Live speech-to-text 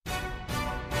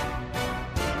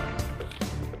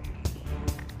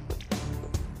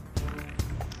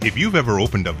If you've ever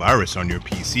opened a virus on your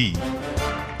PC,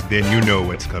 then you know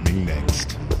what's coming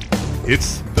next.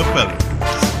 It's the Felonies.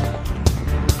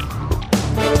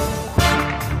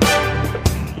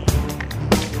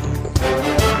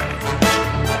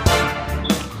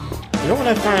 You know what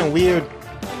I find weird?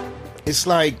 It's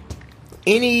like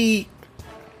any...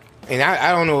 And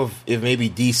I don't know if maybe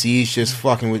DC is just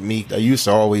fucking with me. I used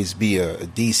to always be a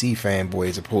DC fanboy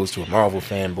as opposed to a Marvel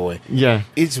fanboy. Yeah.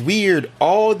 It's weird.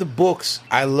 All the books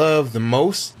I love the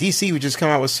most, DC would just come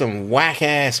out with some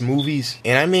whack-ass movies.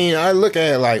 And I mean, I look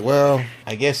at it like, well,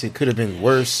 I guess it could have been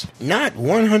worse. Not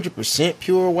 100%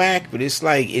 pure whack, but it's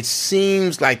like, it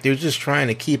seems like they're just trying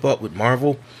to keep up with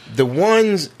Marvel. The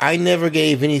ones I never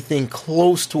gave anything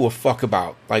close to a fuck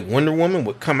about, like Wonder Woman,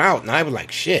 would come out and I was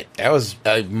like, shit, that was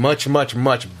much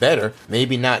better.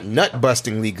 Maybe not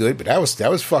nut-bustingly good, but that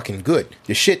was fucking good.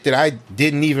 The shit that I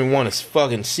didn't even want to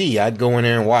fucking see, I'd go in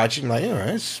there and watch it and like, oh,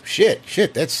 that's shit,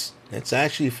 that's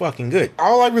actually fucking good.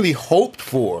 All I really hoped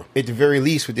for, at the very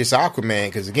least, with this Aquaman,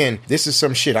 because again, this is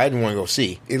some shit I didn't want to go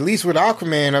see. At least with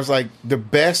Aquaman, I was like, the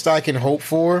best I can hope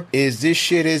for is this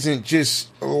shit isn't just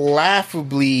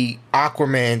laughably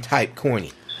Aquaman type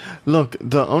corny. Look,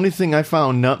 the only thing I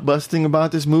found nut-busting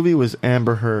about this movie was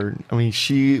Amber Heard. I mean,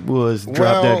 she was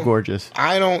drop-dead gorgeous.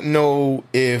 I don't know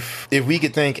if we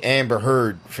could thank Amber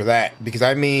Heard for that, because,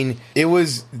 I mean, it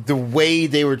was the way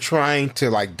they were trying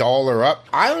to, like, doll her up.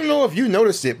 I don't know if you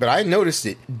noticed it, but I noticed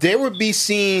it. There would be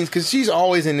scenes, because she's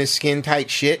always in this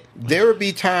skin-tight shit, there would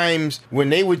be times when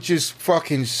they would just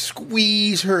fucking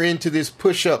squeeze her into this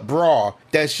push-up bra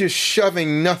that's just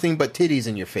shoving nothing but titties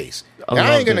in your face.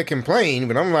 I ain't gonna complain,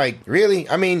 but I'm like, really?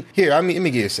 I mean, here, let me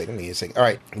give you a second. All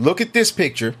right, look at this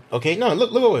picture. Okay, no,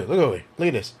 look over. Look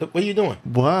at this. Look, what are you doing?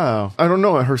 Wow. I don't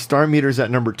know. Her star meter's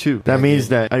at number 2. That means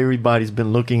that everybody's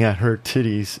been looking at her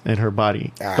titties and her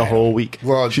body the whole week.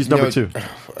 Well, she's number 2.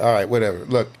 All right, whatever.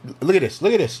 Look at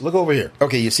this. Look over here.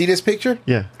 Okay, you see this picture?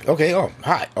 Yeah. Okay, oh,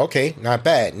 hot. Okay, not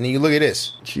bad. And then you look at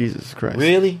this. Jesus Christ.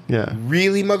 Really? Yeah.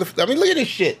 Really, I mean, look at this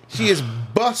shit. She is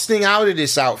busting out of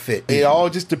this outfit. It all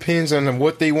just depends on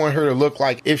what they want her to look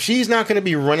like. If she's not going to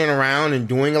be running around and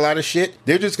doing a lot of shit,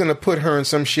 they're just going to put her in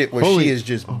some shit where she is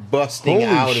just busting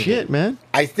out of it. Holy shit, man.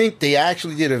 I think they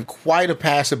actually did quite a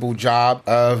passable job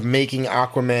of making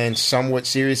Aquaman somewhat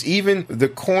serious. Even the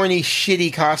corny,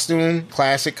 shitty costume,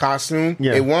 classic costume,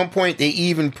 at one point they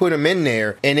even put him in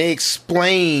there and they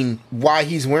explain why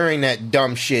he's wearing that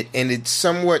dumb shit, and it's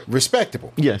somewhat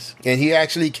respectable. Yes. And he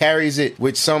actually carries it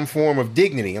with some form of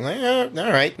dignity. I'm like,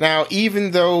 all right. Now,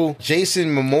 even though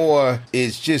Jason Momoa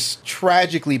is just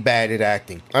tragically bad at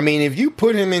acting, I mean, if you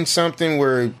put him in something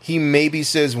where he maybe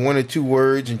says 1 or 2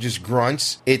 words and just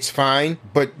grunts, it's fine.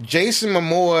 But Jason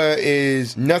Momoa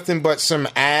is nothing but some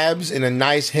abs and a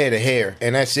nice head of hair,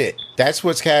 and that's it. That's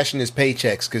what's cashing his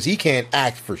paychecks, because he can't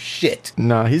act for shit.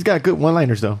 Nah, he's got good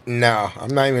one-liners, though. No,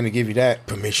 I'm not even going to give you that.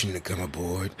 Permission to come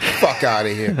aboard. Fuck out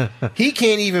of here. He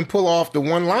can't even pull off the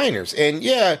one-liners. And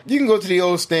yeah, you can go to the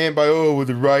old standby, well,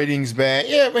 the writing's bad.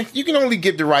 Yeah, but you can only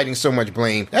give the writing so much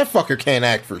blame. That fucker can't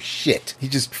act for shit. He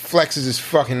just flexes his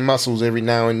fucking muscles every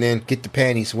now and then, get the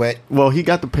panties wet. Well, he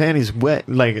got the panties wet,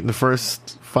 like, in the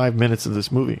first 5 minutes of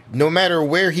this movie. No matter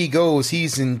where he goes,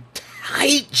 he's in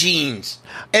tight jeans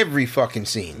every fucking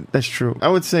scene. That's true. I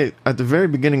would say at the very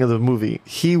beginning of the movie,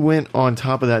 he went on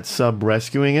top of that sub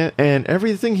rescuing it, and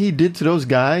everything he did to those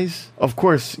guys, of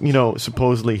course, you know,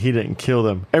 supposedly he didn't kill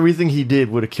them. Everything he did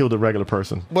would have killed a regular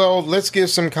person. Well, let's give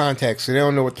some context so they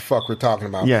don't know what the fuck we're talking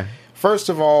about. Yeah. First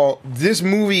of all, this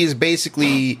movie is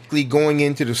basically going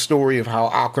into the story of how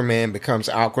Aquaman becomes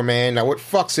Aquaman. Now, what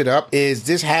fucks it up is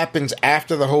this happens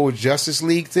after the whole Justice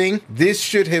League thing. This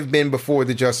should have been before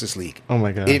the Justice League. Oh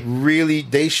my God.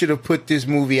 They should have put this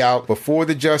movie out before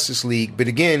the Justice League. But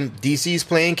again, DC's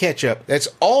playing catch up. That's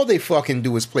all they fucking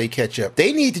do is play catch up.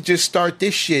 They need to just start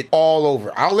this shit all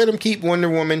over. I'll let them keep Wonder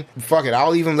Woman. Fuck it.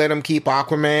 I'll even let them keep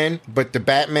Aquaman. But the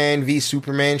Batman v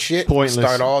Superman shit, pointless.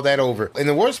 Start all that over. And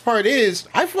the worst part is,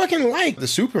 I fucking like the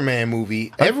Superman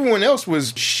movie. Everyone else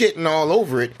was shitting all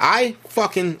over it. I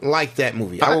fucking like that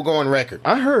movie. I will go on record.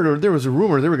 I heard, or there was a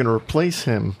rumor they were going to replace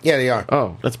him. Yeah, they are.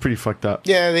 Oh, that's pretty fucked up.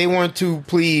 Yeah, they weren't too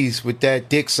pleased with that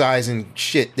dick sizing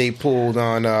shit they pulled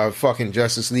on fucking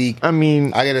Justice League. I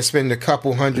mean, I gotta spend a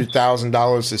couple $100,000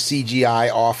 to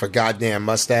CGI off a goddamn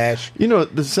mustache. You know,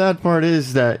 the sad part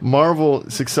is that Marvel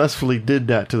successfully did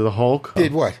that to the Hulk.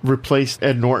 Did what? Replaced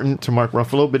Ed Norton to Mark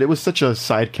Ruffalo, but it was such a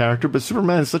side character character, but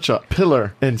Superman is such a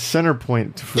pillar and center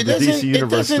point for the DC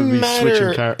universe to be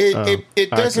switching characters.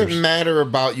 It doesn't matter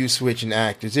about you switching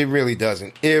actors. It really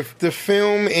doesn't. If the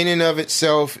film in and of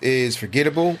itself is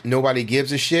forgettable, nobody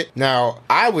gives a shit. Now,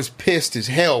 I was pissed as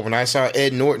hell when I saw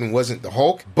Ed Norton wasn't the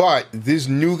Hulk, but this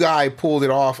new guy pulled it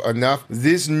off enough.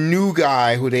 This new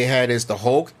guy who they had as the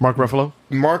Hulk, Mark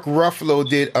Ruffalo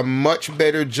did a much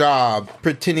better job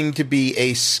pretending to be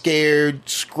a scared,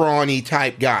 scrawny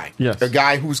type guy. Yes. A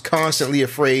guy who's constantly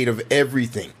afraid of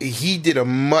everything. He did a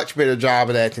much better job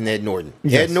of that than Ed Norton.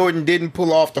 Yes. Ed Norton didn't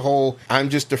pull off the whole, I'm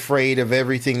just afraid of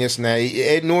everything, this and that.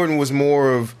 Ed Norton was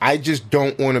more of, I just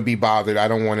don't want to be bothered. I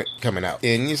don't want it coming out.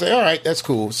 And you say, all right, that's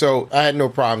cool. So I had no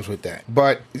problems with that.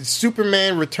 But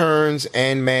Superman Returns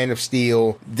and Man of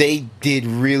Steel, they did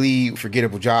really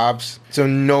forgettable jobs. So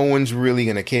no one's really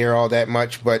going to care all that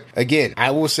much. But again,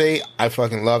 I will say I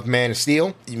fucking love Man of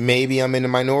Steel. Maybe I'm in the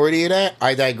minority of that.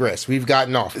 I digress. We've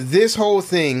gotten off. This whole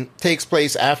thing takes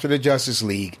place after the Justice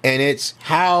League. And it's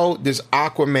how does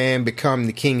Aquaman become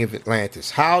the king of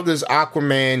Atlantis? How does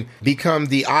Aquaman become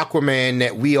the Aquaman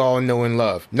that we all know and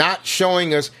love? Not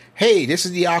showing us, hey, this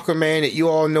is the Aquaman that you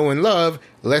all know and love.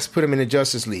 Let's put him in the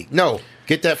Justice League. No.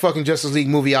 Get that fucking Justice League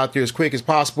movie out there as quick as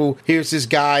possible. Here's this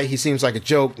guy. He seems like a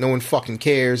joke. No one fucking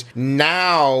cares.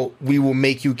 Now we will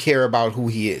make you care about who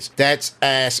he is. That's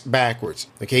ass backwards.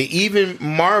 Okay? Even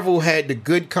Marvel had the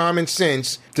good common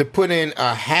sense to put in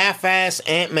a half-ass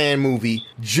Ant-Man movie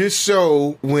just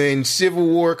so when Civil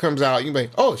War comes out, you can be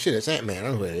like, oh shit, that's Ant-Man. I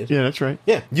know who that is. Yeah, that's right.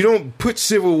 Yeah. You don't put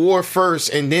Civil War first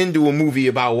and then do a movie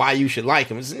about why you should like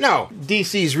him. No.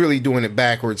 DC's really doing it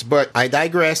backwards. But I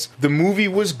digress. The movie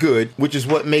was good, which is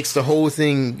what makes the whole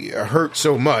thing hurt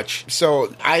so much.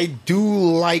 So I do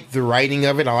like the writing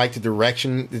of it. I like the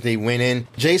direction that they went in.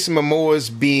 Jason Momoa's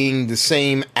being the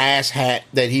same asshat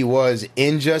that he was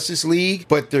in Justice League,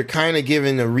 but they're kind of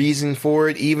giving a reason for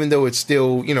it, even though it's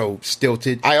still,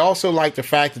 stilted. I also like the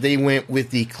fact that they went with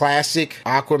the classic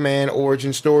Aquaman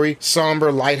origin story.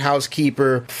 Somber lighthouse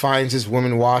keeper finds his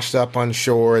woman washed up on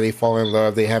shore. They fall in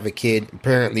love. They have a kid.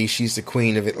 Apparently, she's the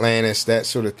queen of Atlantis, that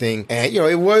sort of thing. And,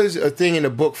 it was a thing in the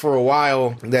book for a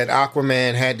while that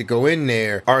Aquaman had to go in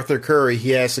there. Arthur Curry,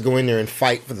 he has to go in there and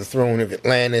fight for the throne of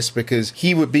Atlantis because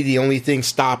he would be the only thing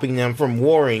stopping them from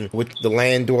warring with the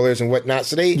land dwellers and whatnot.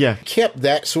 So they kept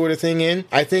that sort of thing in.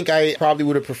 I think I probably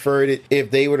would have preferred it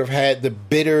if they would have had the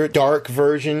bitter, dark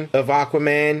version of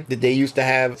Aquaman that they used to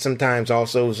have sometimes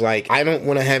also. It's like, I don't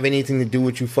want to have anything to do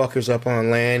with you fuckers up on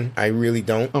land. I really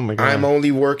don't. Oh my God. I'm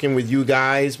only working with you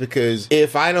guys because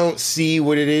if I don't see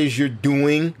what it is you're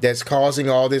doing that's causing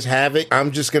all this havoc,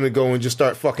 I'm just going to go and just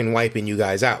start fucking wiping you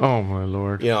guys out. Oh my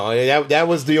Lord. That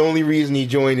was the only reason he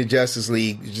joined the Justice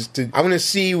League. I want to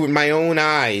see with my own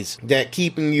eyes that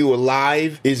keeping you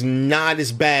alive is not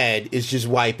as bad as just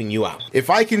wiping you out. If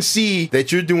I can see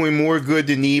that you're doing more good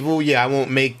than evil, I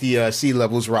won't make the sea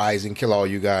levels rise and kill all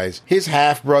you guys. His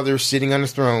half-brother sitting on the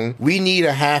throne. We need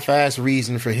a half-ass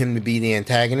reason for him to be the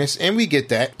antagonist, and we get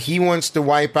that. He wants to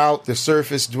wipe out the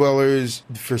surface dwellers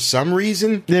for some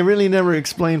reason. They really never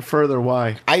explain further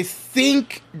why. I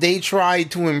think they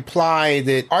tried to imply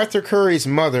that Arthur Curry's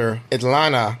mother,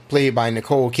 Atlanta, played by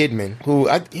Nicole Kidman, who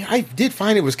I did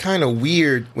find it was kind of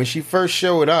weird when she first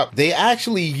showed up. They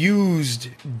actually used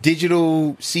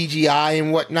digital CGI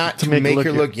and whatnot to make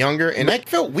her look younger, and that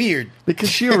felt weird. Because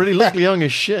she already looked young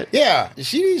as shit. Yeah,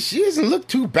 she doesn't look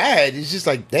too bad. It's just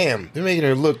like, damn, they're making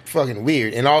her look fucking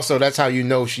weird. And also, that's how you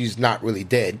know she's not really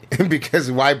dead.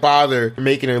 Because why bother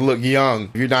making her look young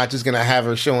if you're not just going to have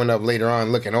her showing up later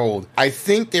on looking old? I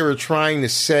think they were trying to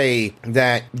say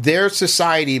that their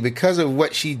society, because of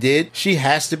what she did, she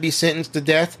has to be sentenced to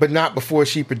death, but not before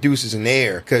she produces an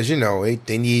heir. Because,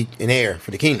 they need an heir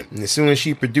for the kingdom. And as soon as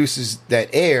she produces that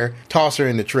heir, toss her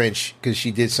in the trench because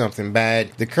she did something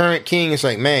bad. The current king is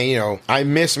like, man, I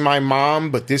miss my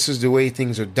mom, but this is the way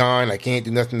things are done. I can't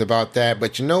do nothing about that.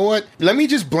 But you know what? Let me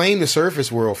just blame the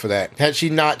surface world for that. Had she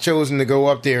not chosen to go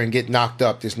up there and get knocked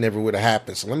up, this never would have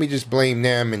happened. So let me just blame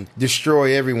them and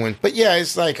destroy everyone. But yeah,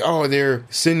 it's like, they're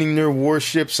sending their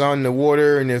warships on the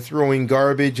water and they're throwing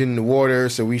garbage in the water,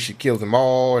 so we should kill them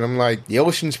all. And I'm like, the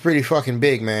ocean's pretty fucking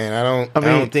big, man. I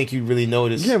don't think you really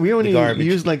notice. Yeah, we only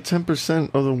use like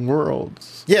 10% of the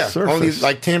world's surface. Only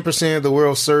like 10% of the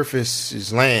world's surface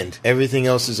is land. Everything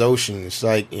else is ocean. It's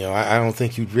like, I don't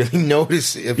think you'd really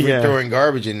notice if we're throwing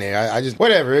garbage in there. I just,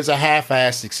 whatever. It's a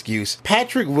half-assed excuse.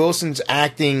 Patrick Wilson's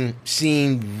acting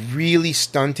seemed really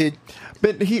stunted.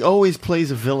 But he always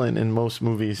plays a villain in most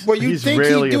movies. Well, you'd He's think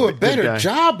rarely he'd do a good better guy.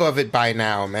 job of it by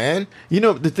now, man. You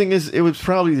know, the thing is, it was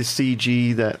probably the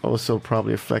CG that also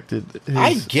probably affected his...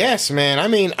 I guess, man. I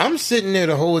mean, I'm sitting there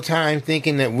the whole time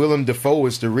thinking that Willem Dafoe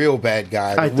was the real bad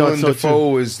guy. I That thought Willem so,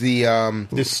 Dafoe is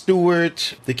the steward,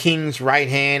 the king's right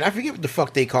hand. I forget what the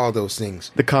fuck they call those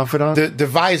things. The confidant? The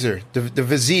visor, the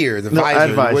vizier, the no, visor.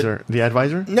 advisor. What- The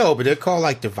advisor? No, but they're called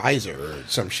like the visor or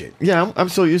some shit. Yeah, I'm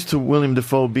so used to William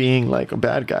Dafoe being like a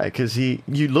bad guy because you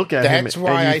look at him That's and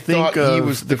why you I think thought he of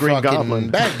was the the Green fucking Goblin.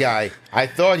 bad guy. I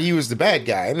thought he was the bad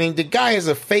guy. I mean, the guy has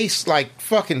a face like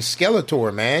fucking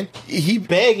Skeletor, man. He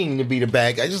begging to be the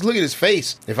bad guy. Just look at his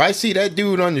face. If I see that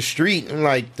dude on the street, I'm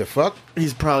like, the fuck?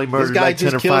 He's probably murdered guy like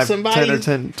 10 just or, killed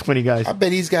somebody? 20 guys. I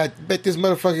bet this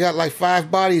motherfucker got like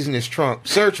 5 bodies in his trunk.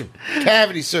 Search him.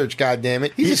 Cavity search,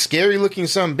 goddammit. He's a scary looking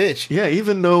son of a bitch. Yeah,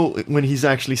 even though when he's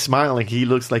actually smiling, he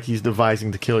looks like he's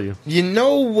devising to kill you. You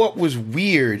know what was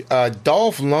weird?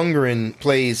 Dolph Lundgren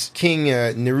plays King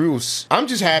Nerus. I'm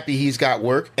just happy he's got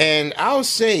work. And I'll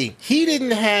say, he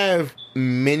didn't have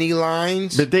many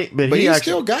lines, But he he actually-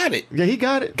 still got it. Yeah, he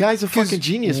got it. Guy's a fucking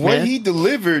genius, What man. he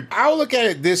delivered, I'll look at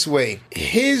it this way.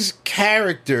 His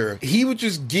character, he would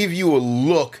just give you a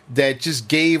look that just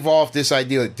gave off this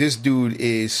idea that this dude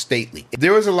is stately.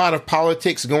 There was a lot of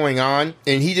politics going on,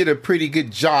 and he did a pretty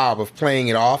good job of playing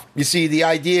it off. You see, the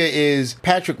idea is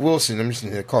Patrick Wilson, I'm just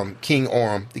going to call him King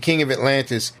Orm, the king of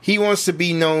Atlantis. He wants to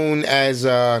be known as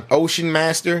Ocean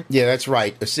Master. Yeah, that's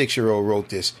right. A 6-year-old wrote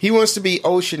this. He wants to be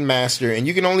Ocean Master, and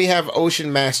you can only have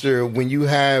Ocean Master when you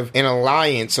have an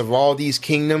alliance of all these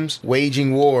kingdoms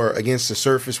waging war against the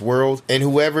surface world, and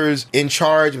whoever's in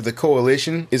charge of the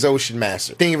coalition is Ocean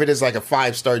Master. Think of it as like a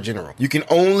 5-star general. You can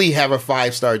only have a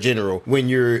 5-star general when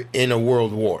you're in a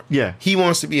world war. Yeah. He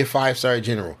wants to be a 5-star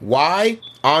general. Why?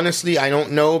 Honestly, I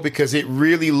don't know, because it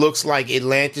really looks like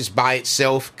Atlantis by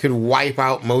itself could wipe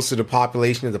out most of the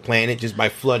population of the planet just by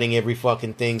flooding every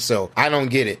fucking thing. So I don't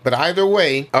get it. But either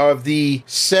way, of the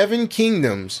 7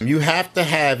 kingdoms, you have to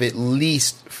have at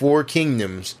least 4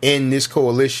 kingdoms in this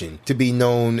coalition to be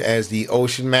known as the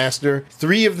Ocean Master.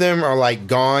 3 of them are like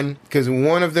gone, because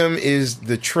one of them is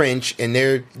the Trench, and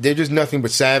they're just nothing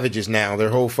but savages now. Their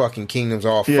whole fucking kingdom's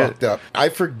all fucked up. I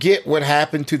forget what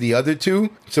happened to the other 2.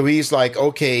 So he's like,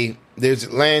 okay, there's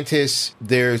Atlantis,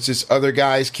 there's this other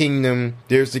guy's kingdom,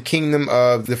 there's the kingdom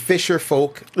of the fisher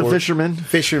folk. The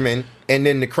fishermen, and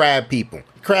then the crab people.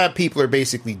 Crab people are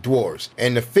basically dwarves,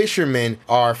 and the fishermen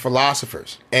are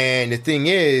philosophers. And the thing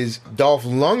is, Dolph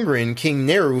Lundgren, King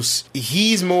Nerus,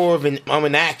 he's more of an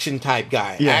action type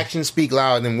guy. Yeah. Actions speak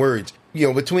louder than words. You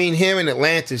know, between him and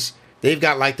Atlantis, they've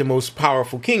got like the most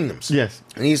powerful kingdoms. Yes.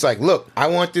 And he's like, look, I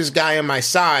want this guy on my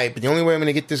side, but the only way I'm going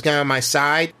to get this guy on my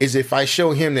side is if I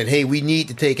show him that, hey, we need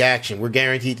to take action. We're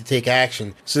guaranteed to take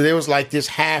action. So there was like this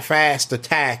half-assed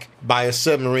attack by a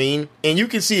submarine, and you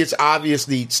can see it's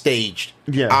obviously staged.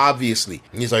 Yeah. Obviously.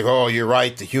 And he's like, oh, you're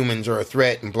right, the humans are a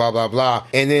threat, and blah, blah, blah.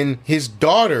 And then his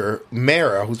daughter,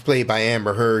 Mara, who's played by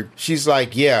Amber Heard, she's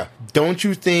like, yeah, don't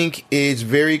you think it's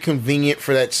very convenient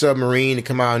for that submarine to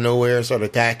come out of nowhere and start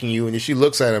attacking you? And then she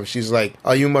looks at him, she's like,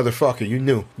 oh, you motherfucker, you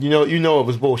knew. You know it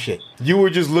was bullshit. You were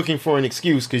just looking for an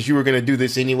excuse because you were going to do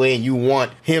this anyway, and you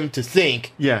want him to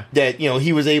think that,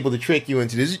 he was able to trick you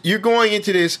into this. You're going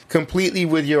into this completely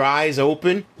with your eyes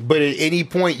open, but at any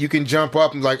point you can jump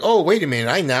up and be like, oh, wait a minute,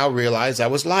 I now realize I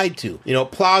was lied to.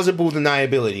 Plausible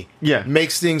deniability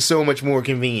makes things so much more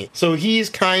convenient. So he's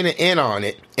kind of in on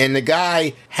it, and the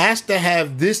guy has to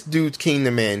have this dude's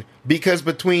kingdom in, because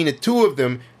between the 2 of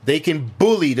them, they can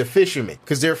bully the fishermen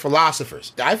because they're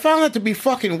philosophers. I found that to be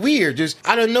fucking weird. Just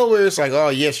out of nowhere, it's like, oh,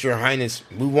 yes, your highness,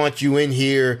 we want you in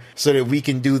here so that we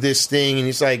can do this thing. And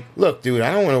he's like, look, dude,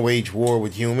 I don't want to wage war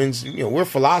with humans. We're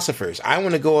philosophers. I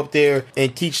want to go up there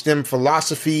and teach them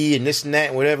philosophy and this and that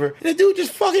and whatever. And the dude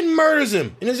just fucking murders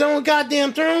him in his own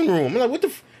goddamn throne room. I'm like, what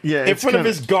the Yeah, in front of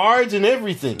his guards and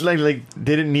everything. Like they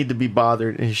didn't need to be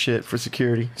bothered and shit for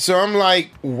security. So I'm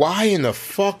like, why in the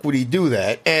fuck would he do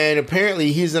that? And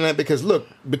apparently he's done that because, look,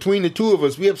 between the 2 of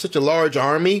us, we have such a large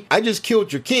army. I just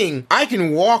killed your king. I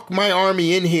can walk my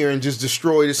army in here and just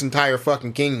destroy this entire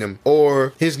fucking kingdom.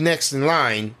 Or his next in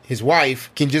line, his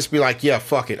wife, can just be like, yeah,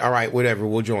 fuck it. All right, whatever,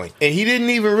 we'll join. And he didn't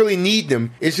even really need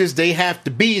them. It's just they have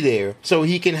to be there so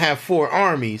he can have 4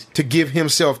 armies to give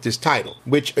himself this title.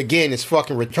 Which, again, is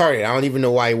fucking retarded. I don't even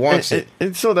know why he wants it.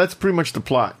 And so that's pretty much the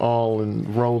plot, all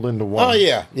rolled into one. Oh,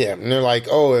 yeah. And they're like,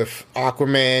 oh, if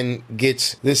Aquaman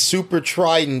gets this super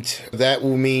trident, that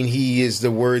will mean he is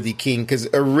the worthy king. Because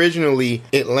originally,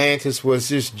 Atlantis was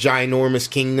this ginormous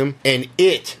kingdom, and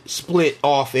it split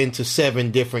off into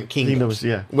 7 different kingdoms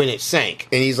yeah. when it sank.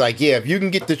 And he's like, yeah, if you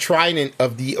can get the trident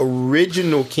of the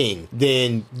original king,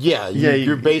 then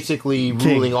you're basically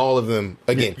ruling all of them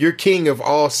again. You're king of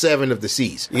all 7 of the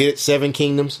seas. You get 7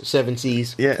 kingdoms, 7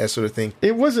 seas, that sort of thing.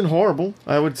 It wasn't horrible.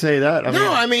 I would say that.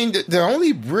 I mean, the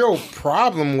only real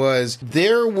problem was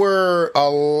there were a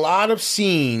lot of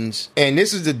scenes, and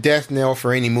this is the death knell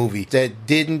for any movie, that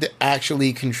didn't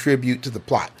actually contribute to the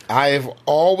plot. I have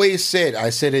always said, I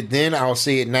said it then, I'll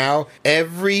say it now,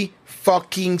 every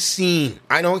fucking scene,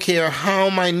 I don't care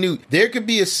how minute, there could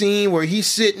be a scene where he's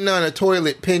sitting on a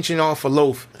toilet pinching off a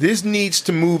loaf. This needs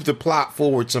to move the plot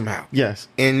forward somehow. Yes.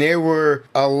 And there were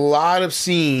a lot of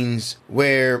scenes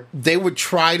where they would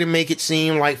try to make it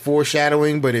seem like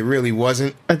foreshadowing, but it really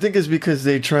wasn't. I think it's because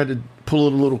they tried to pull a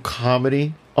little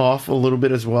comedy off a little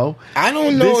bit as well. I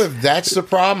don't know if that's the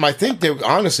problem. I think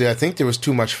there was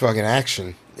too much fucking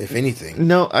action, if anything.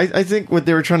 No, I think what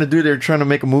they were trying to do, they were trying to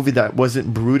make a movie that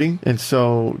wasn't brooding, and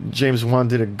so James Wan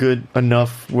did a good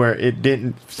enough where it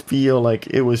didn't feel like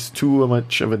it was too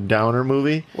much of a downer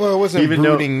movie. Well, it wasn't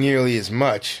brooding nearly as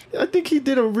much. I think he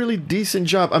did a really decent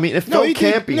job. I mean, it felt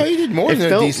campy. He did more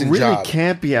than a decent job. It felt really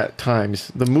campy at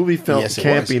times. The movie felt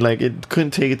campy, like it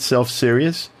couldn't take itself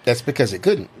serious. That's because it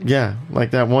couldn't. Yeah, like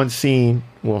that one scene.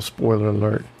 Well, spoiler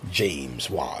alert. James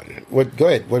Wan. Go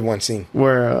ahead. What one scene?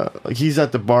 Where he's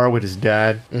at the bar with his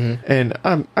dad, and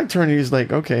I turn and he's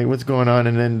like, okay, what's going on?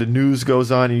 And then the news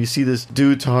goes on, and you see this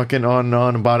dude talking on and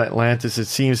on about Atlantis. It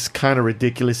seems kind of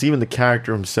ridiculous. Even the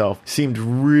character himself seemed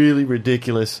really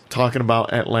ridiculous talking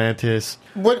about Atlantis.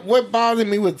 What bothered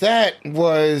me with that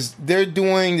was they're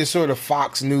doing this sort of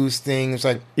Fox News thing. It's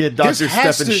like, Dr.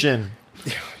 Stephen Shin.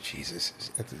 Jesus,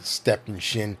 Stephen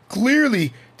Shin.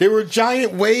 Clearly, there were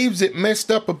giant waves that messed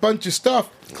up a bunch of stuff.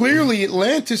 Clearly,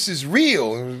 Atlantis is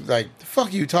real. Like, the fuck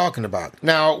are you talking about?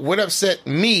 Now, what upset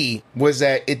me was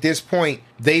that at this point,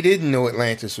 they didn't know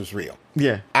Atlantis was real.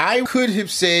 Yeah. I could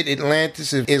have said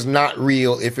Atlantis is not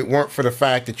real if it weren't for the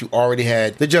fact that you already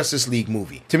had the Justice League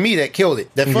movie. To me, that killed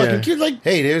it. That fucking kid, like,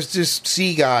 hey, there's this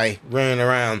sea guy running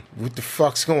around. What the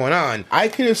fuck's going on? I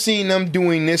could have seen them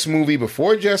doing this movie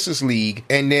before Justice League,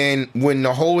 and then when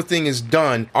the whole thing is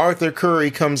done, Arthur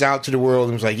Curry comes out to the world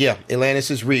and was like, yeah, Atlantis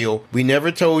is real. We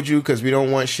never told you because we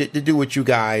don't want shit to do with you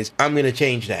guys. I'm going to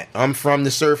change that. I'm from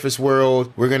the surface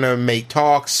world. We're going to make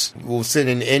talks. We'll send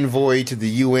an envoy to the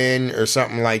UN or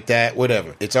something like that,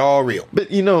 whatever. It's all real.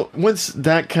 But, once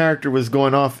that character was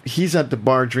going off, he's at the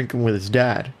bar drinking with his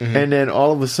dad. Mm-hmm. And then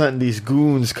all of a sudden, these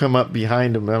goons come up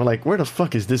behind him. And I'm like, where the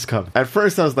fuck is this coming? At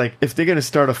first, I was like, if they're going to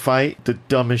start a fight, the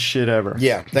dumbest shit ever.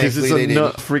 Yeah, because it's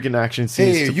enough freaking action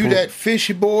scenes. Hey, are you that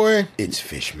fishy boy? It's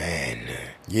Fishman.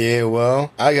 Yeah,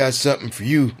 well, I got something for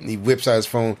you. And he whips out his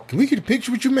phone. Can we get a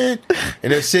picture with you, man?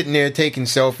 And they're sitting there taking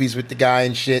selfies with the guy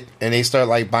and shit. And they start,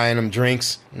 like, buying him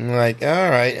drinks. I'm like, all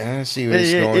right, I see where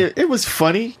it's going. It was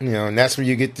funny. And that's when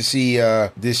you get to see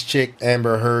this chick,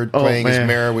 Amber Heard, playing as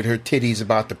Mara with her titties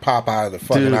about to pop out of the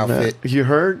fucking outfit. Man, you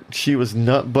heard? She was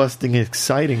nut-busting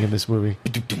exciting in this movie.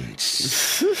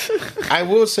 I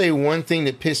will say one thing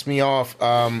that pissed me off.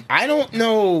 I don't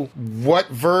know what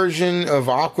version of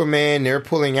Aquaman they're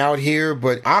pulling out here,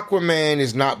 but Aquaman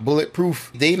is not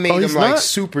bulletproof. They made him like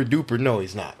super duper. No,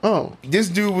 he's not. Oh. This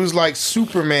dude was like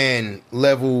Superman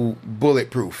level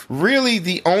bulletproof. Really,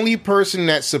 the only person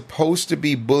that's supposed to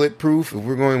be bulletproof, if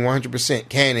we're going 100%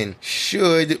 canon,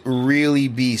 should really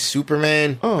be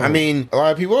Superman. Oh. I mean, a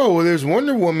lot of people, there's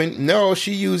Wonder Woman. No,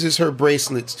 she uses her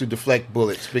bracelets to deflect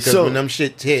bullets because when them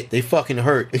shits hit, they fucking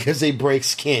hurt because they break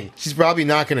skin. She's probably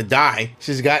not gonna die.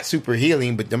 She's got super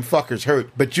healing, but them fuckers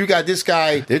hurt. But you got this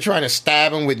guy, they're trying to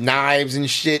stab him with knives and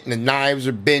shit, and the knives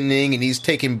are bending, and he's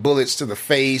taking bullets to the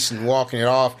face and walking it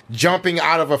off, jumping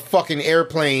out of a fucking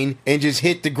airplane and just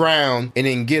hit the ground and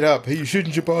then get up. Hey, you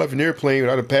shouldn't jump out of an airplane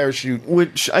without a parachute.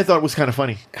 Which I thought was kind of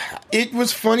funny. It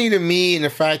was funny to me in the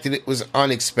fact that it was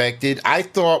unexpected. I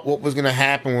thought what was going to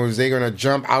happen was they're going to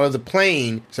jump out of the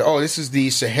plane. So, this is the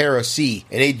Sahara Sea.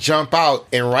 And they jump out,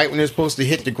 and right when they're supposed to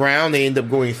hit the ground, they end up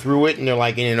going through it, and they're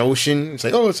like in an ocean. It's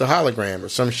like, it's a hologram or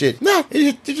some shit. No,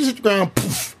 they just hit the ground,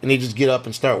 poof, and they just get up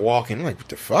and start walking. I'm like, what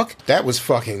the fuck? That was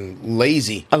fucking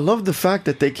lazy. I love the fact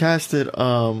that they casted,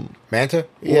 Manta?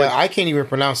 Yeah, I can't even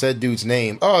pronounce that dude's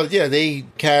name. Oh, yeah, they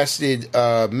casted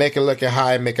Mecha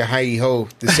High, Mecha Heidi Ho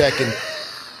the second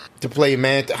to play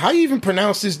Manta. How do you even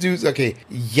pronounce this dude's? Okay,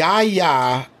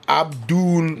 Yahya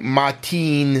Abdul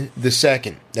Mateen the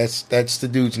second. That's the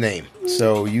dude's name.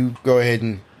 So you go ahead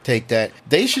and take that.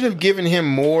 They should have given him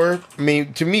more. I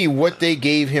mean, to me, what they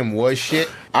gave him was shit.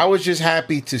 I was just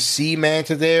happy to see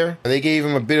Manta there. They gave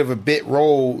him a bit of a bit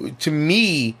role. To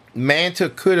me, Manta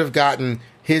could have gotten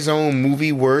his own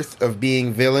movie worth of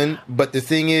being villain, but the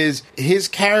thing is, his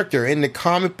character in the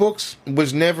comic books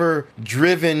was never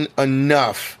driven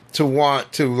enough to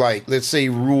want to, like, let's say,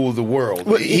 rule the world.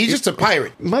 Well, he's just a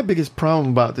pirate. My biggest problem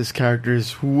about this character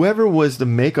is whoever was the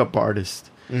makeup artist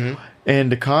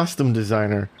and the costume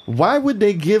designer, why would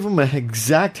they give him an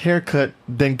exact haircut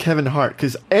than Kevin Hart?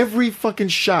 Because every fucking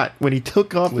shot when he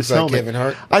took off his helmet, Kevin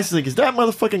Hart. I was like, is that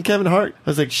motherfucking Kevin Hart? I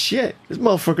was like, shit, this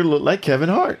motherfucker looked like Kevin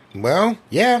Hart. Well,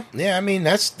 yeah. I mean,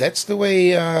 that's the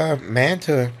way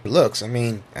Manta looks. I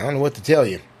mean, I don't know what to tell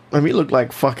you. I mean, he looked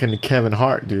like fucking Kevin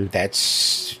Hart, dude.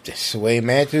 That's the way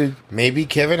Manta. Maybe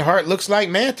Kevin Hart looks like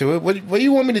Manta. What do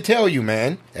you want me to tell you,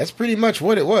 man? That's pretty much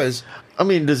what it was. I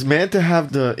mean, does Manta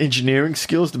have the engineering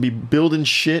skills to be building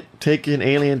shit, taking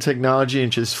alien technology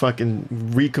and just fucking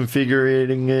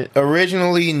reconfiguring it?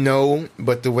 Originally, no,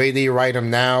 but the way they write him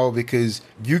now, because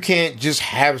you can't just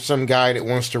have some guy that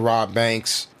wants to rob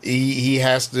banks. He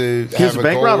has to have a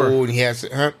bank goal. robber. And he has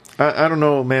to. I don't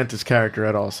know Manta's character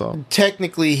at all, so.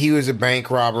 Technically, he was a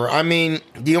bank robber. I mean,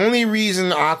 the only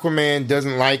reason Aquaman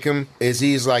doesn't like him is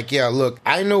he's like, yeah, look,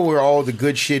 I know where all the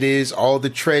good shit is, all the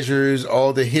treasures,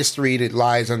 all the history that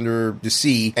lies under the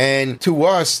sea. And to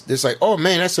us, it's like, oh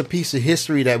man, that's a piece of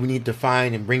history that we need to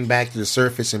find and bring back to the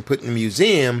surface and put in a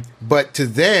museum. But to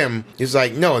them, it's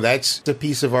like, no, that's a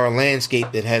piece of our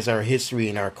landscape that has our history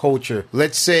and our culture.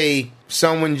 Let's say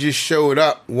someone just showed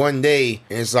up one day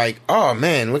and it's like, oh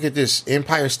man, look at this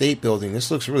Empire State Building.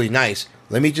 This looks really nice.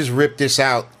 Let me just rip this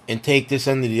out and take this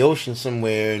under the ocean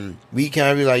somewhere. And we kind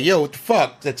of be like, yo, what the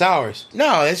fuck? That's ours.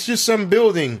 No, it's just some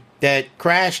building that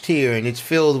crashed here and it's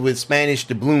filled with Spanish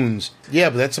doubloons. Yeah,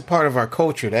 but that's a part of our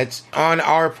culture. That's on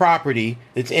our property.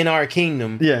 It's in our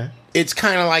kingdom. Yeah. It's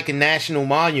kind of like a national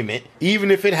monument.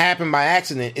 Even if it happened by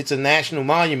accident, it's a national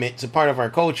monument. It's a part of our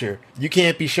culture. You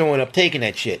can't be showing up taking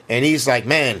that shit. And he's like,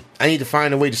 man, I need to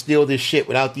find a way to steal this shit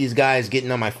without these guys getting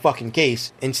on my fucking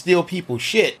case and steal people's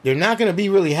shit. They're not going to be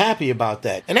really happy about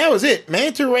that. And that was it.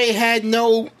 Manta Ray had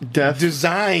no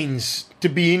designs to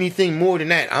be anything more than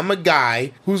that. I'm a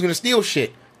guy who's going to steal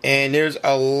shit. And there's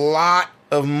a lot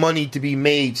of money to be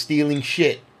made stealing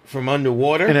shit from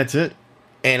underwater. And that's it.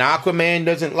 And Aquaman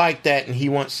doesn't like that, and he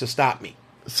wants to stop me.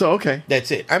 So, okay.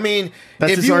 That's it. I mean,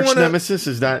 that's if his you arch wanna, nemesis?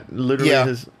 Is that literally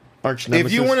his arch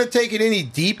nemesis? If you want to take it any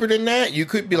deeper than that, you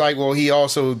could be like, well, he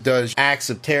also does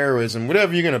acts of terrorism,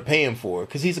 whatever you're going to pay him for,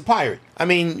 because he's a pirate. I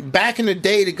mean, back in the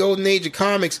day, the golden age of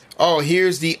comics, oh,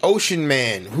 here's the Ocean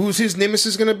Man. Who's his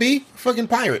nemesis going to be? Fucking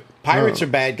pirate. Pirates are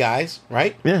bad guys,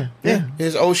 right? Yeah.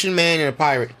 There's Ocean Man and a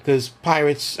pirate, because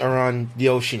pirates are on the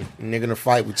ocean, and they're going to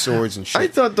fight with swords and shit. I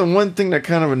thought the one thing that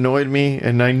kind of annoyed me,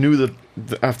 and I knew that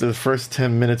after the first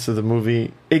 10 minutes of the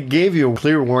movie, it gave you a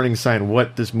clear warning sign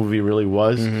what this movie really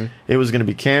was. It was going to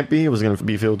be campy. It was going to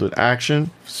be filled with action.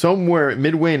 Somewhere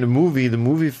midway in the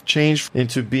movie changed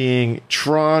into being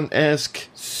Tron-esque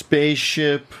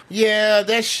spaceship. Yeah,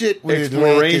 that shit was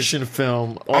exploration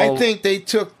film. I think they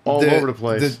took all over the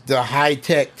place. The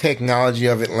high-tech technology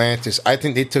of Atlantis. I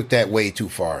think they took that way too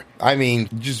far. I mean,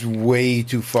 just way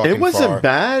too fucking far. It wasn't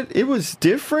bad. It was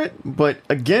different. But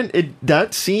again,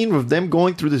 that scene of them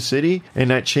going through the city and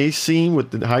that chase scene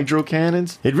with the hydro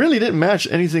cannons, it really didn't match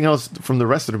anything else from the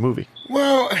rest of the movie.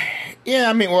 Well, yeah,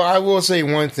 I mean, I will say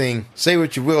one thing. Say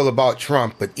what you will about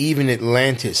Trump, but even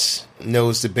Atlantis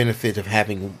knows the benefit of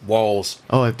having walls.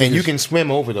 Oh, and you can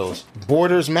swim over those.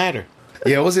 Borders matter.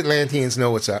 Yeah, those Atlanteans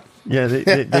know what's up. Yeah,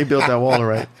 they built that wall,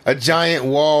 right? A giant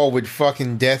wall with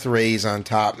fucking death rays on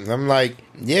top. And I'm like,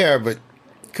 yeah, but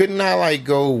couldn't I, like,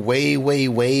 go way, way,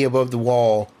 way above the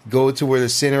wall, go to where the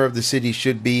center of the city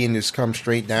should be, and just come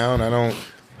straight down? I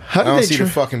don't see the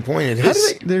fucking point of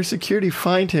this. How did their security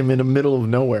find him in the middle of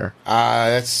nowhere?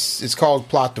 It's called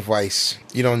plot device.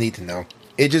 You don't need to know.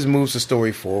 It just moves the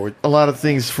story forward. A lot of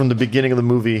things from the beginning of the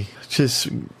movie just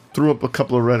threw up a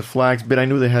couple of red flags, but I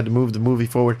knew they had to move the movie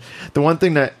forward. The one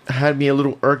thing that had me a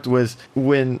little irked was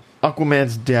when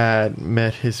Aquaman's dad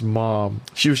met his mom.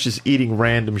 She was just eating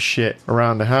random shit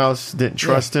around the house, didn't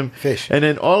trust him. Fish. And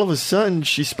then all of a sudden,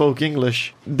 she spoke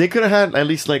English. They could have had at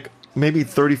least maybe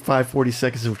 35, 40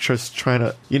 seconds of just trying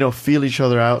to, feel each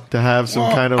other out, to have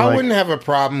some kind of I wouldn't have a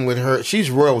problem with her. She's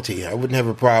royalty. I wouldn't have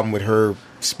a problem with her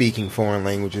speaking foreign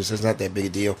languages. It's not that big a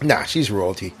deal. Nah, she's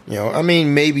royalty. You know, I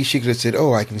mean, maybe she could have said,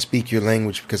 "Oh, I can speak your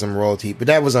language because I'm royalty," but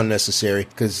that was unnecessary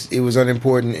because it was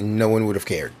unimportant and no one would have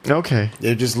cared. Okay.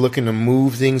 They're just looking to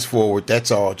move things forward.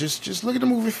 That's all. Just looking to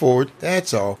move it forward.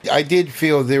 That's all. I did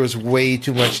feel there was way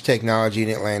too much technology in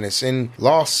Atlantis and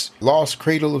lost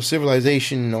cradle of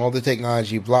civilization, all the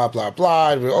technology, blah blah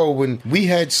blah. Oh, when we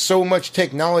had so much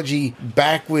technology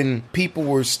back when people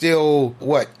were still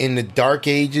in the dark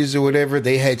ages or whatever,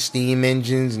 they had steam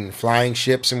engines and flying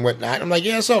ships and whatnot. I'm like,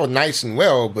 yeah, it's all nice and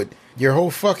well, but your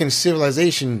whole fucking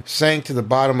civilization sank to the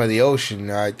bottom of the ocean.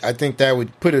 I think that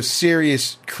would put a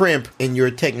serious crimp in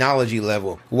your technology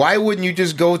level. Why wouldn't you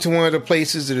just go to one of the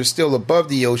places that are still above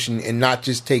the ocean and not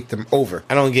just take them over?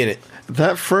 I don't get it.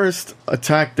 That first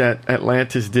attack that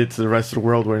Atlantis did to the rest of the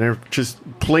world, where they're just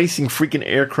placing freaking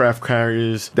aircraft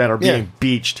carriers that are being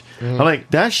beached. I'm like,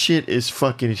 that shit is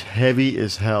fucking heavy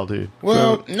as hell, dude.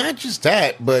 Well, not just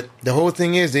that, but the whole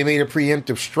thing is they made a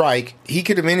preemptive strike. He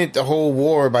could have ended the whole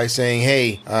war by saying,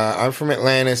 "Hey, I'm from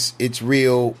Atlantis. It's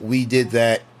real. We did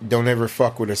that. Don't ever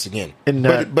fuck with us again." And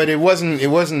but it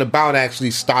wasn't about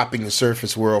actually stopping the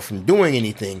surface world from doing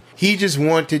anything. He just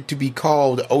wanted to be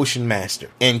called Ocean Master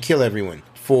and kill everyone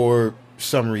for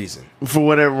some reason. For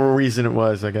whatever reason it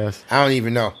was, I guess. I don't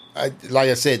even know. Like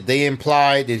I said, they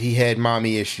implied that he had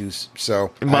mommy issues.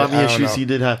 So mommy I issues know. he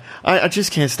did have. I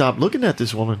just can't stop looking at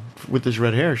this woman with this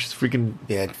red hair. She's freaking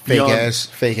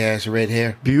fake ass red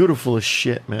hair. beautiful as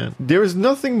shit, man. There is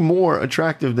nothing more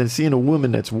attractive than seeing a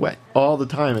woman that's wet all the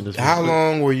time in this movie. How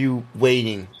long were you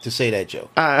waiting to say that joke?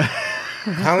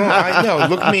 How long? I know.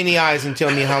 Look me in the eyes and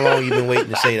tell me how long you've been waiting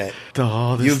to say that.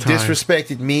 All this You've time.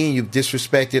 disrespected me and you've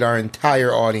disrespected our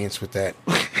entire audience with that.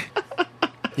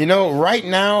 You know, right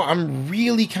now, I'm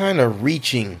really kind of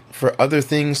reaching for other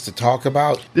things to talk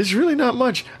about. There's really not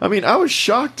much. I mean, I was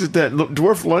shocked that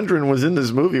Dwarf Lundgren was in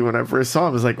this movie when I first saw him. I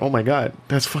was like, oh my god,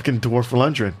 that's fucking Dwarf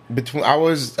Lundgren. I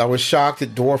was shocked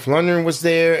that Dwarf Lundgren was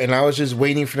there, and I was just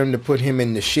waiting for them to put him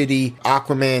in the shitty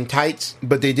Aquaman tights.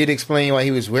 But they did explain why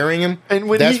he was wearing them. And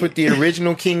when that's what the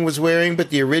original King was wearing.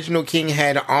 But the original King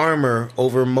had armor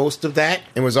over most of that,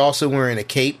 and was also wearing a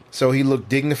cape, so he looked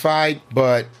dignified.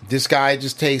 But this guy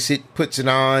just takes it, puts it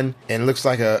on, and looks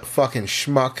like a fucking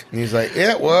schmuck. And he's like,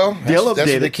 yeah, well, that's what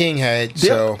the King had.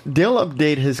 They'll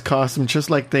update his costume just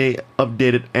like they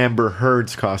updated Amber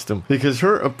Heard's costume. Because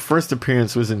her first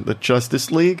appearance was in the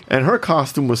Justice League, and her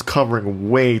costume was covering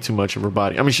way too much of her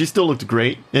body. I mean, she still looked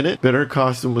great in it, but her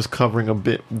costume was covering a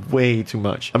bit way too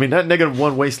much. I mean, that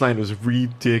 -1 waistline was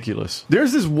ridiculous.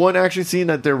 There's this one action scene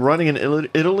that they're running in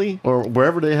Italy, or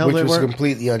wherever the hell which they was were.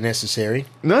 completely unnecessary.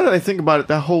 Now that I think about it,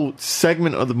 that whole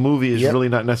segment of the movie is really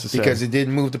not necessary. Because it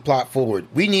didn't move the plot forward.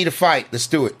 We need a fight. Let's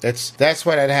do it. That's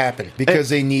why that happened. Because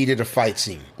they needed a fight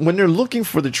scene. When they're looking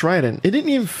for the trident, it didn't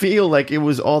even feel like it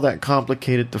was all that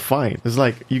complicated to find. It's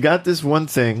like, you got this one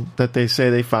thing that they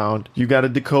say they found. You got to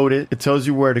decode it. It tells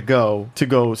you where to go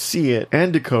see it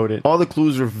and decode it. All the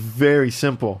clues are very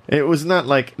simple. It was not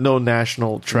like no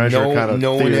national treasure kind of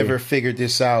No theory. one ever figured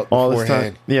this out All this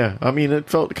beforehand. time. Yeah, I mean, it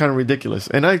felt kind of ridiculous.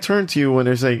 And I turned to you when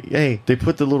they say, hey, they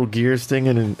put the little gears thing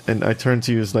in, and I turned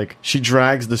to you as like, she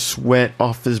drags the sweat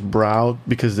off his brow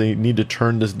because they need to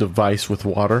turn this device with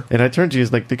water. And I turned to you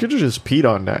as like, they could have just peed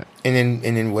on that. And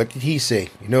then what did he say?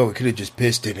 You know, we could have just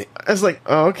pissed in it. I was like,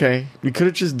 oh, okay. You could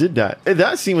have just did that. And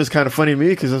that scene was kind of funny to me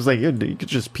because I was like, yeah, you could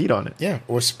just peed on it. Yeah,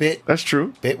 or spit. That's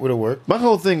true. Spit would have worked. My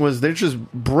whole thing was they're just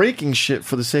breaking shit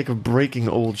for the sake of breaking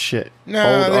old shit. Old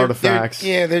artifacts.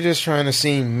 They're just trying to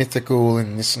seem mythical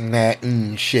and this and that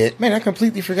and shit. Man, I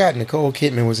completely forgot Nicole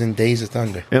Kidman was in Days of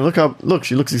Thunder. And look,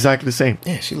 she looks exactly the same.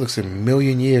 Yeah, she looks a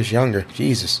million years younger.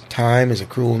 Jesus. Time is a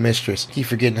cruel mistress. Keep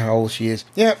forgetting how old she is.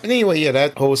 Yeah, but anyway, yeah,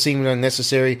 that whole scene was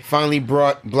unnecessary. Finally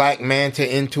brought Black Manta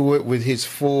into it with his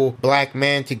full Black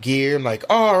Manta gear. I'm like,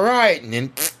 all right. And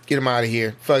then get him out of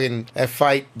here. Fucking, that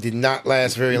fight did not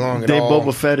last very long at They all.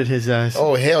 Boba Fetted his ass.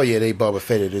 Oh, hell yeah, they Boba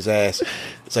Fetted his ass.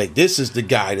 It's like, this is the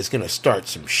guy that's going to start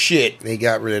some shit. They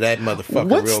got rid of that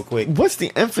motherfucker real quick. What's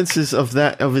the emphasis of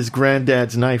his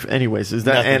granddad's knife anyways? Is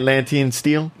that Nothing. Atlantean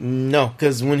steel? No,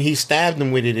 because when he stabbed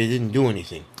him with it, it didn't do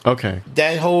anything. Okay.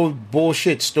 That whole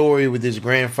bullshit story with his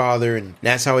grandfather and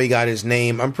that's how he got his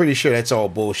name, I'm pretty sure that's all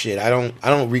bullshit. I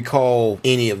don't recall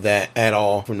any of that at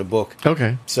all from the book.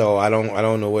 Okay. So I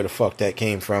don't know where the fuck that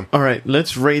came from. All right,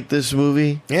 let's rate this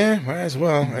movie. Yeah, might as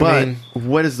well. But I mean,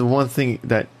 what is the one thing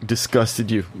that disgusted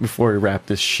you before we wrap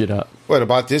this shit up? what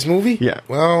about this movie? Yeah.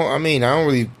 Well, I mean, I don't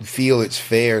really feel it's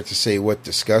fair to say what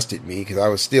disgusted me because I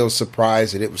was still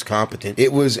surprised that it was competent.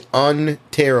 It was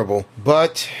unterrible,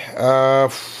 but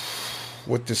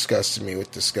What disgusted me?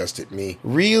 What disgusted me?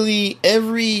 Really,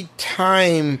 every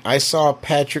time I saw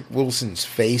Patrick Wilson's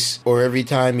face, or every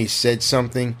time he said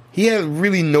something, he had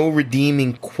really no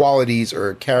redeeming qualities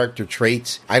or character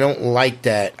traits. I don't like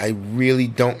that. I really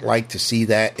don't like to see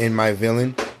that in my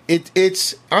villain.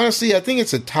 It's honestly, I think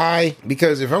it's a tie,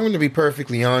 because if I'm going to be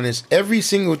perfectly honest, every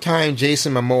single time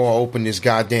Jason Momoa opened his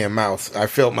goddamn mouth, I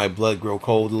felt my blood grow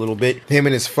cold a little bit. Him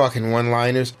and his fucking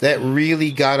one-liners, that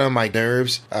really got on my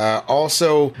nerves.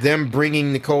 Also, them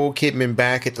bringing Nicole Kidman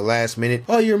back at the last minute.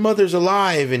 Oh, your mother's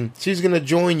alive and she's going to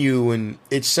join you and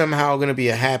it's somehow going to be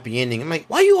a happy ending. I'm like,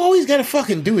 why you always got to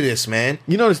fucking do this, man?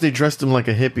 You notice they dressed him like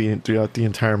a hippie throughout the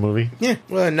entire movie? Yeah,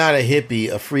 well, not a hippie,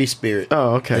 a free spirit.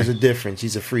 Oh, okay. There's a difference.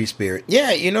 He's a free spirit.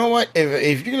 Yeah, you know what?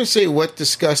 If you're going to say what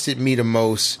disgusted me the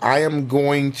most, I am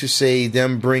going to say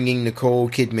them bringing Nicole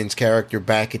Kidman's character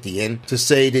back at the end to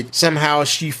say that somehow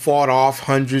she fought off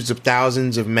hundreds of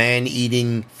thousands of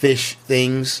man-eating fish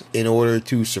things in order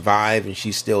to survive and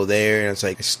she's still there. And it's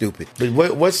like, it's stupid.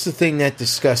 But what's the thing that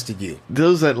disgusted you?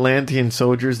 Those Atlantean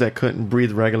soldiers that couldn't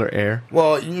breathe regular air.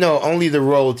 Well, no, only the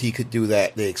royalty could do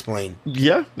that, they explain.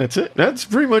 Yeah, that's it. That's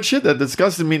pretty much it that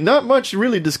disgusted me. Not much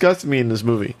really disgusted me in this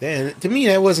movie. And to me,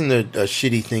 that wasn't a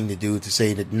shitty thing to do, to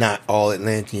say that not all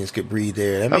Atlanteans could breathe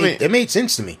there. That made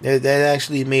sense to me. That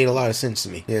actually made a lot of sense to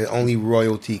me. That only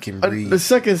royalty can breathe. The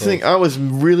second thing, I was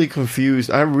really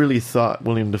confused. I really thought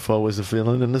William Dafoe was a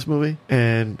villain in this movie.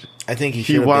 And I think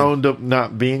he wound up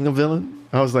not being a villain.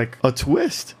 I was like, a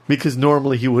twist? Because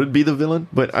normally he would be the villain,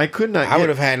 but I could not. I would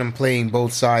have had him playing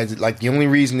both sides. Like, the only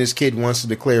reason this kid wants to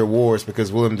declare war is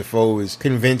because Willem Dafoe is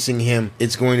convincing him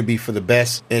it's going to be for the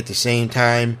best. And at the same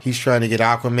time, he's trying to get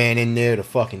Aquaman in there to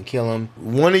fucking kill him.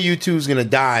 One of you two is going to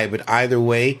die, but either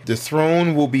way, the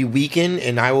throne will be weakened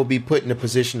and I will be put in a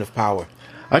position of power.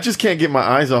 I just can't get my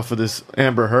eyes off of this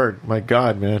Amber Heard. My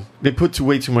God, man. They put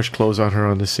way too much clothes on her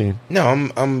on this scene. No,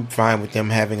 I'm fine with them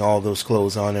having all those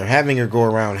clothes on her. Having her go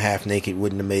around half naked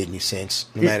wouldn't have made any sense,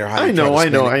 no matter how I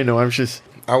know. I'm just...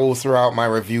 I will throw out my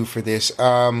review for this.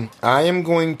 I am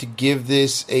going to give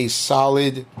this a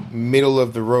solid middle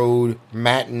of the road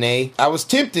matinee. I was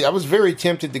very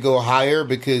tempted to go higher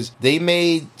because they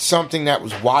made something that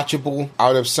was watchable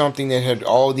out of something that had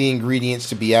all the ingredients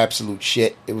to be absolute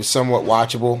shit. It was somewhat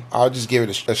watchable. I'll just give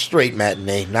it a straight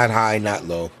matinee. Not high, not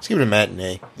low. Let's give it a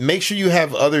matinee. Make sure you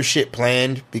have other shit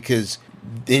planned, because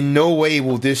in no way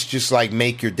will this just like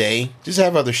make your day. Just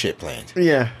have other shit planned.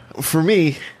 Yeah. For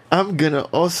me, I'm going to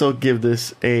also give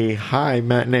this a high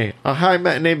matinee. A high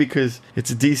matinee because it's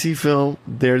a DC film.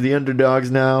 They're the underdogs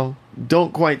now.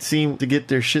 Don't quite seem to get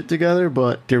their shit together,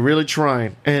 but they're really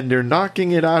trying. And they're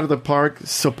knocking it out of the park,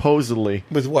 supposedly.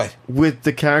 With what? With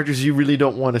the characters you really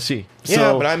don't want to see. Yeah,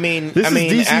 so, but I mean,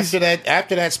 after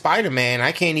that Spider-Man,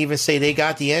 I can't even say they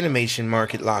got the animation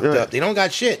market locked up. They don't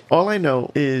got shit. All I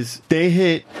know is they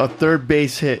hit a third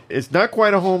base hit. It's not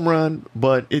quite a home run,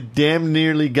 but it damn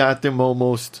nearly got them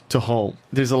almost to home.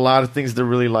 There's a lot of things to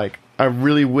really like. I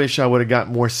really wish I would have got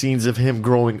more scenes of him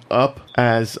growing up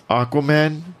as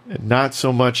Aquaman, not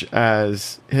so much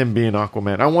as him being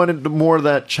Aquaman. I wanted more of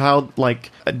that childlike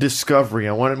discovery.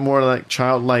 I wanted more of that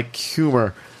childlike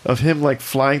humor of him like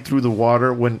flying through the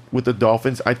water with the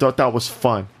dolphins. I thought that was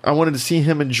fun. I wanted to see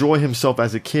him enjoy himself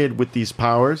as a kid with these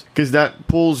powers, because that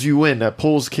pulls you in, that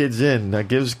pulls kids in, that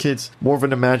gives kids more of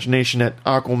an imagination that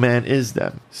Aquaman is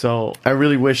them. So I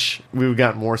really wish we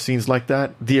got more scenes like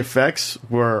that. The effects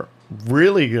were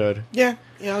really good. Yeah,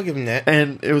 I'll give him that.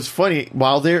 And it was funny,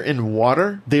 while they're in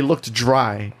water, they looked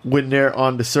dry. When they're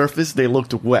on the surface, they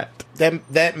looked wet.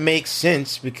 That makes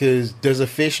sense, because does a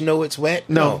fish know it's wet?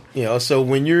 No. You know, so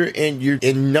when you're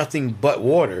in nothing but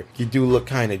water, you do look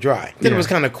kind of dry. Then it was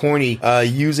kind of corny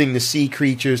using the sea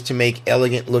creatures to make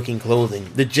elegant looking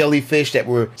clothing. The jellyfish that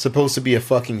were supposed to be a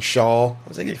fucking shawl. I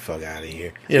was like, get the fuck out of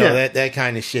here. You know, that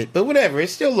kind of shit. But whatever,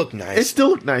 it still looked nice. It still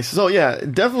looked nice. So yeah,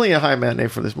 definitely a high matinee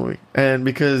for this movie. And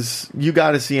because you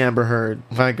got to see Amber Heard.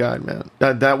 My God, man.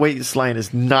 That waistline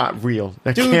is not real.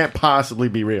 That can't possibly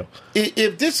be real.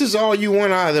 If this is all you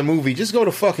want out of the movie, just go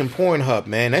to fucking Pornhub,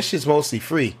 man. That shit's mostly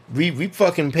free. We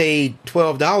fucking paid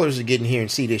 $12 to get in here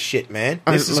and see this shit, man.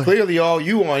 This is clearly all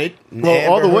you wanted. Well,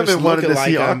 Amber all the Heard's women wanted to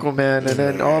see like Aquaman, and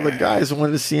then all the guys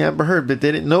wanted to see Amber Heard, but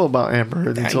they didn't know about Amber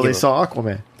Heard until they saw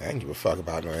Aquaman. I didn't give a fuck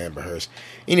about no Amber Heard.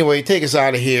 Anyway, take us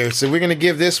out of here. So we're going to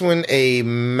give this one a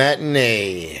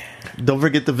matinee. Don't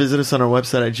forget to visit us on our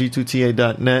website at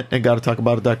g2ta.net and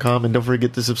gottatalkaboutit.com, and don't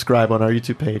forget to subscribe on our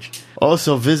YouTube page.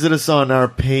 Also, visit us on our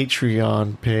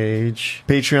Patreon page,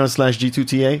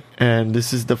 Patreon/G2TA, and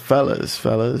this is the fellas.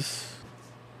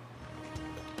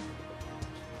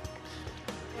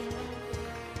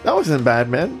 That wasn't bad,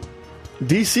 man.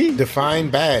 DC. Define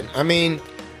bad. I mean,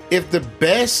 if the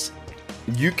best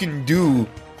you can do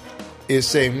is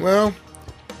saying, well,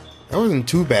 that wasn't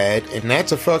too bad, and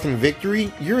that's a fucking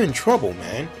victory, you're in trouble,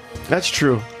 man. That's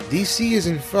true. DC is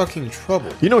in fucking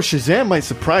trouble. You know, Shazam might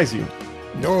surprise you.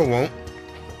 No, it won't.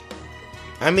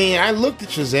 I mean, I looked at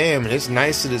Shazam, and it's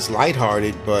nice that it's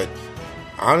lighthearted, but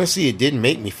honestly, it didn't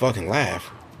make me fucking laugh.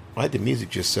 Why'd the music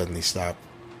just suddenly stop?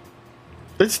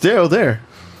 It's still there.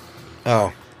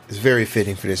 Oh, it's very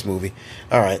fitting for this movie.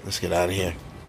 All right, let's get out of here.